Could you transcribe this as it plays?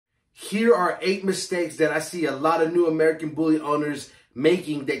Here are 8 mistakes that I see a lot of new American Bully owners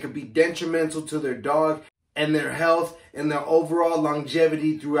making that could be detrimental to their dog and their health and their overall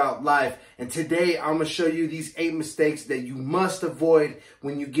longevity throughout life. And today I'm going to show you these 8 mistakes that you must avoid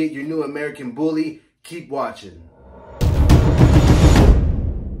when you get your new American Bully. Keep watching.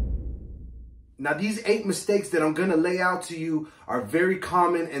 Now, these 8 mistakes that I'm going to lay out to you are very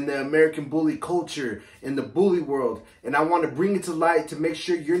common in the American Bully culture, in the bully world. And I want to bring it to light to make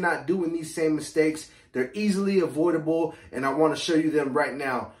sure you're not doing these same mistakes. They're easily avoidable, and I want to show you them right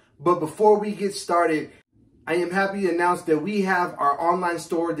now. But before we get started, I am happy to announce that we have our online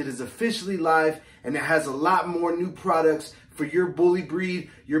store that is officially live, and it has a lot more new products for your bully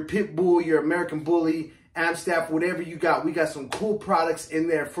breed, your pit bull, your American Bully, amstaff, whatever you got. We got some cool products in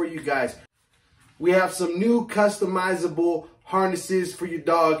there for you guys. We have some new customizable harnesses for your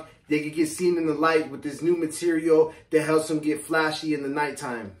dog that can get seen in the light with this new material that helps them get flashy in the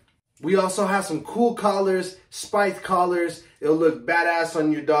nighttime. We also have some cool collars, spiked collars. It'll look badass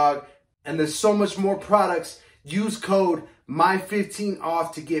on your dog. And there's so much more products. Use code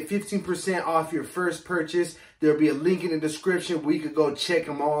MY15OFF to get 15% off your first purchase. There'll be a link in the description where you could go check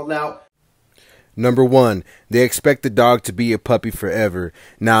them all out. Number 1, they expect the dog to be a puppy forever.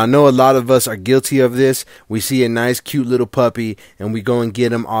 Now, I know a lot of us are guilty of this. We see a nice, cute little puppy, and we go and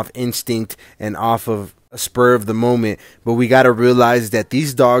get him off instinct and off of a spur of the moment. But we got to realize that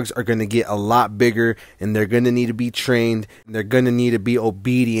these dogs are going to get a lot bigger, and they're going to need to be trained. They're going to need to be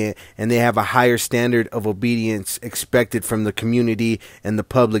obedient, and they have a higher standard of obedience expected from the community and the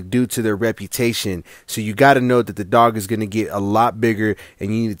public due to their reputation. So you got to know that the dog is going to get a lot bigger,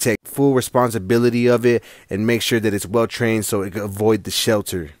 and you need to take full responsibility of it and make sure that it's well trained so it can avoid the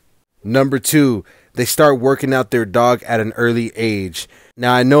shelter. Number 2, they start working out their dog at an early age.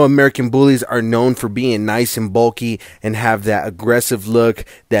 Now, I know American Bullies are known for being nice and bulky and have that aggressive look,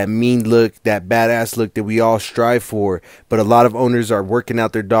 that mean look, that badass look that we all strive for. But a lot of owners are working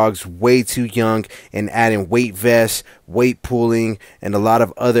out their dogs way too young and adding weight vests, weight pulling, and a lot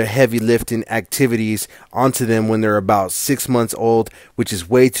of other heavy lifting activities onto them when they're about 6 months old, which is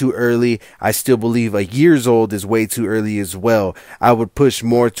way too early. I still believe a year's old is way too early as well. I would push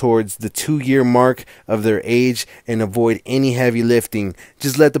more towards the 2-year mark of their age and avoid any heavy lifting.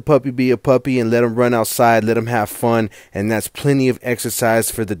 Just let the puppy be a puppy and let them run outside, let them have fun, and that's plenty of exercise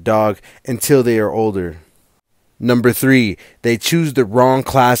for the dog until they are older. Number 3, they choose the wrong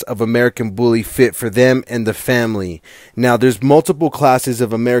class of American Bully fit for them and the family. Now, there's multiple classes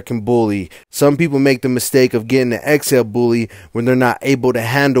of American Bully. Some people make the mistake of getting an XL Bully when they're not able to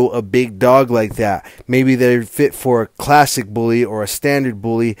handle a big dog like that. Maybe they're fit for a classic bully or a standard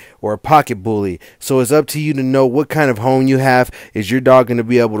bully or a pocket bully. So it's up to you to know what kind of home you have. Is your dog going to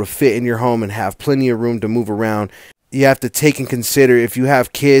be able to fit in your home and have plenty of room to move around? You have to take and consider, if you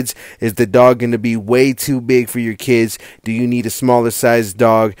have kids, is the dog going to be way too big for your kids? Do you need a smaller sized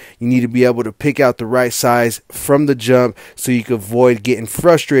dog? You need to be able to pick out the right size from the jump so you can avoid getting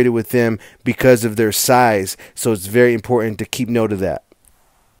frustrated with them because of their size. So it's very important to keep note of that.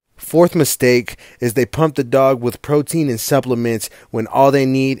 4th mistake is they pump the dog with protein and supplements when all they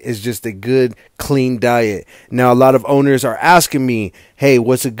need is just a good, clean diet. Now, a lot of owners are asking me, hey,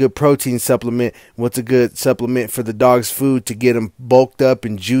 what's a good protein supplement? What's a good supplement for the dog's food to get them bulked up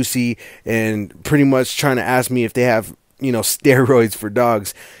and juicy, and pretty much trying to ask me if they have, steroids for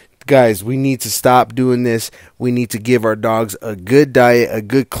dogs. Guys, we need to stop doing this. We need to give our dogs a good diet, a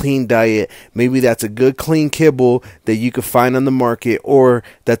good clean diet. Maybe that's a good clean kibble that you can find on the market, or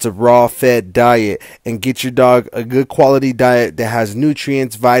that's a raw fed diet, and get your dog a good quality diet that has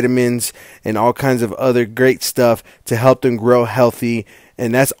nutrients, vitamins, and all kinds of other great stuff to help them grow healthy.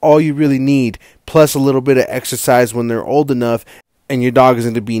 And that's all you really need, plus a little bit of exercise when they're old enough, and your dog is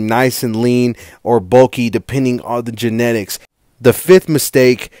going to be nice and lean or bulky depending on the genetics. The 5th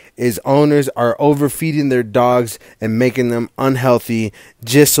mistake is owners are overfeeding their dogs and making them unhealthy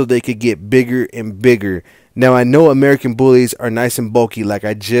just so they could get bigger and bigger. Now, I know American Bullies are nice and bulky. Like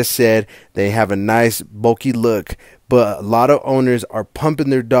I just said, they have a nice bulky look. But a lot of owners are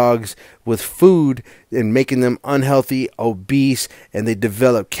pumping their dogs with food and making them unhealthy, obese, and they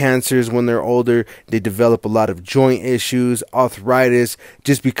develop cancers when they're older. They develop a lot of joint issues, arthritis,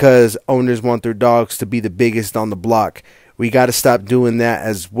 just because owners want their dogs to be the biggest on the block. We got to stop doing that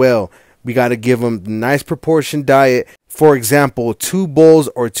as well. We got to give them a nice proportion diet. For example, 2 bowls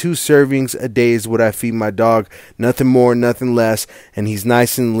or 2 servings a day is what I feed my dog. Nothing more, nothing less. And he's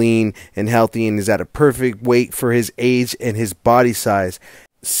nice and lean and healthy and is at a perfect weight for his age and his body size.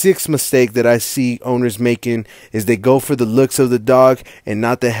 Sixth mistake that I see owners making is they go for the looks of the dog and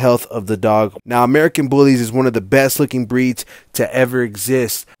not the health of the dog. Now, American Bullies is one of the best looking breeds to ever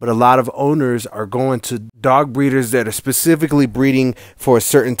exist, but a lot of owners are going to dog breeders that are specifically breeding for a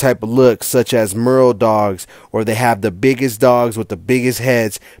certain type of look, such as Merle dogs, or they have the biggest dogs with the biggest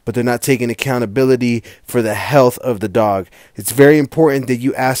heads, but they're not taking accountability for the health of the dog. It's very important that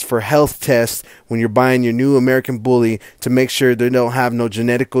you ask for health tests when you're buying your new American Bully to make sure they don't have no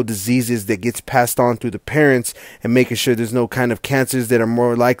genetic diseases that gets passed on through the parents, and making sure there's no kind of cancers that are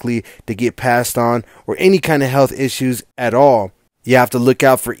more likely to get passed on, or any kind of health issues at all. You have to look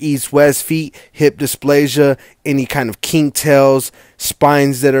out for east-west feet, hip dysplasia, any kind of kink tails,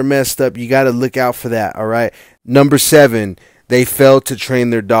 spines that are messed up. You got to look out for that, all right? Number 7, they failed to train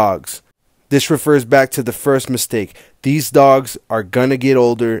their dogs. This refers back to the first mistake. These dogs are going to get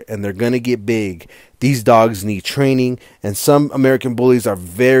older and they're going to get big. These dogs need training, and some American Bullies are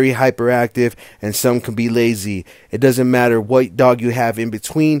very hyperactive and some can be lazy. It doesn't matter what dog you have in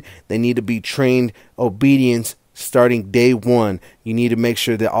between. They need to be trained obedience starting day one. You need to make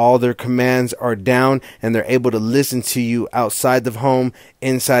sure that all their commands are down and they're able to listen to you outside the home,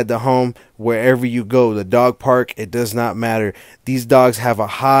 inside the home, wherever you go. The dog park, it does not matter. These dogs have a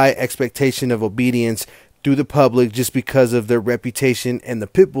high expectation of obedience through the public just because of their reputation and the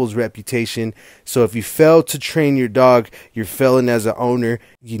pit bull's reputation. So if you fail to train your dog, you're failing as an owner.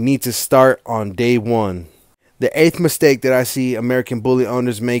 You need to start on day one. The 8th mistake that I see American Bully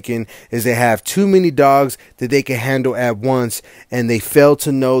owners making is they have too many dogs that they can handle at once, and they fail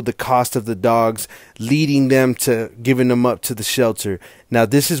to know the cost of the dogs, leading them to giving them up to the shelter. Now,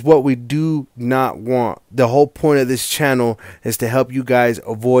 this is what we do not want. The whole point of this channel is to help you guys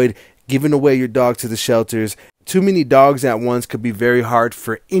avoid giving away your dog to the shelters. Too many dogs at once could be very hard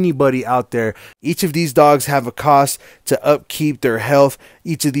for anybody out there. Each of these dogs have a cost to upkeep their health.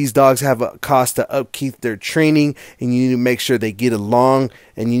 Each of these dogs have a cost to upkeep their training, and you need to make sure they get along,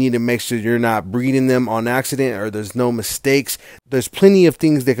 and you need to make sure you're not breeding them on accident or there's no mistakes. There's plenty of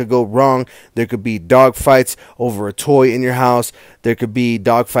things that could go wrong. There could be dog fights over a toy in your house. There could be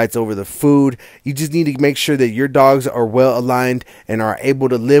dog fights over the food. You just need to make sure that your dogs are well aligned and are able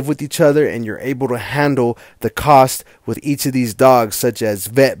to live with each other, and you're able to handle the cost with each of these dogs, such as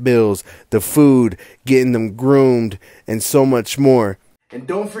vet bills, the food, getting them groomed, and so much more. And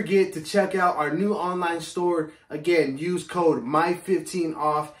don't forget to check out our new online store. Again, use code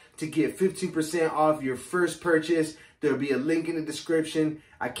MY15OFF to get 15% off your first purchase. There'll be a link in the description.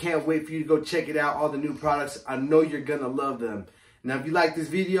 I can't wait for you to go check it out, all the new products. I know you're gonna love them. Now, if you like this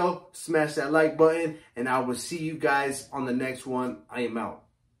video, smash that like button, and I will see you guys on the next one. I am out.